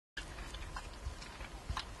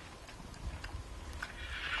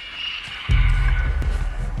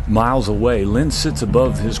Miles away, Lynn sits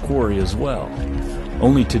above his quarry as well.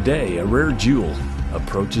 Only today, a rare jewel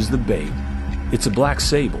approaches the bait. It's a black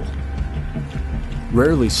sable.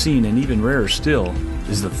 Rarely seen, and even rarer still,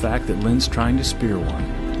 is the fact that Lynn's trying to spear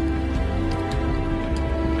one.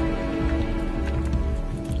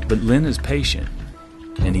 But Lynn is patient,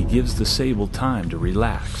 and he gives the sable time to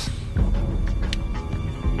relax.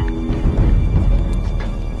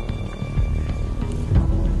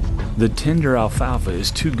 The tender alfalfa is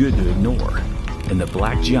too good to ignore, and the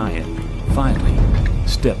black giant finally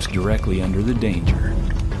steps directly under the danger.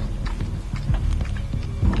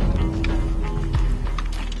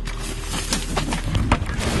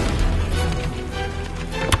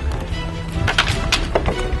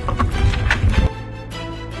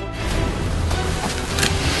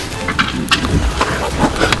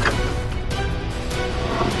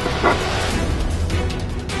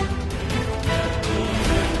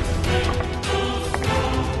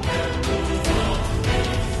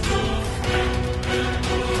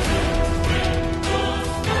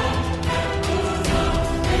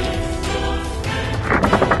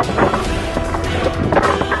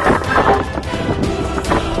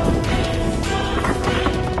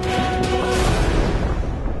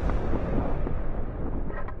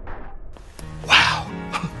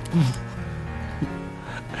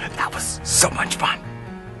 That was so much fun.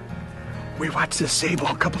 We watched this Sable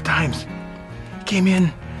a couple times. Came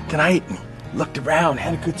in tonight and looked around,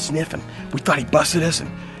 had a good sniff, and we thought he busted us,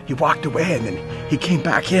 and he walked away, and then he came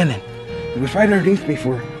back in, and he was right underneath me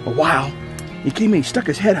for a while. He came in, he stuck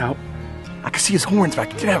his head out. I could see his horns, but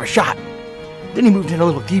I didn't have a shot. Then he moved in a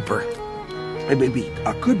little deeper. Maybe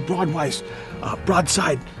a good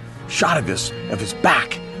broadside shot of his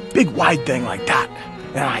back. Big wide thing like that.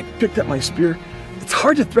 And I picked up my spear. It's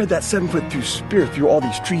hard to thread that 7-foot through spear through all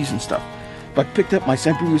these trees and stuff. But I picked up my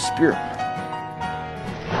Sable spear.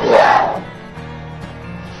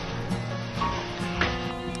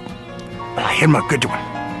 And I hit him a good one.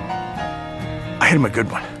 I hit him a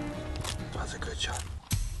good one. That was a good shot.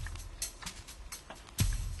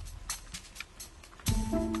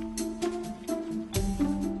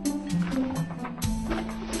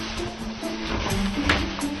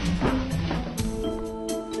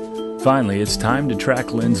 Finally, it's time to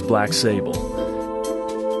track Lynn's black sable.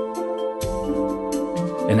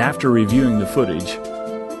 And after reviewing the footage,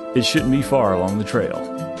 it shouldn't be far along the trail.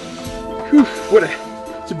 Whew,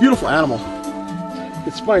 it's a beautiful animal.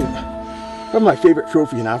 It's probably my favorite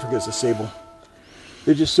trophy in Africa is a sable.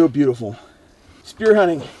 They're just so beautiful. Spear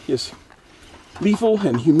hunting is lethal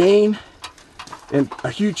and humane and a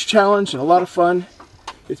huge challenge and a lot of fun.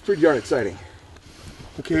 It's pretty darn exciting.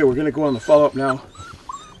 Okay, we're gonna go on the follow-up now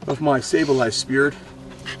of my sable I speared.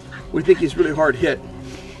 We think he's really hard hit.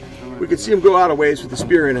 We could see him go out a ways with the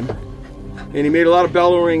spear in him, and he made a lot of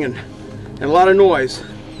bellowing and a lot of noise.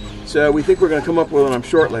 So we think we're going to come up with him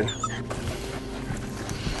shortly.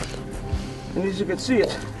 And as you can see,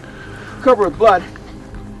 it's covered with blood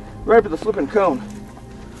right up at the flipping cone.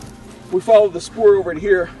 We followed the spoor over to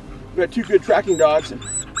here. We had two good tracking dogs, and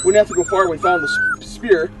we didn't have to go far. We found the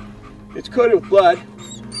spear. It's coated with blood.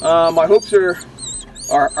 My hopes are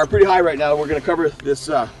pretty high right now. We're going to cover this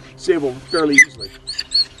sable fairly easily.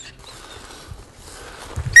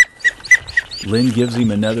 Lynn gives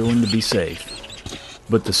him another one to be safe,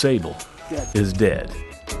 but the sable is dead.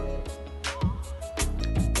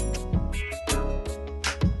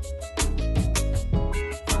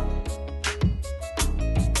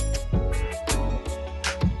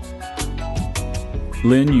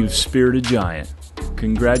 Lynn, you've speared a giant.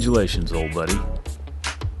 Congratulations, old buddy.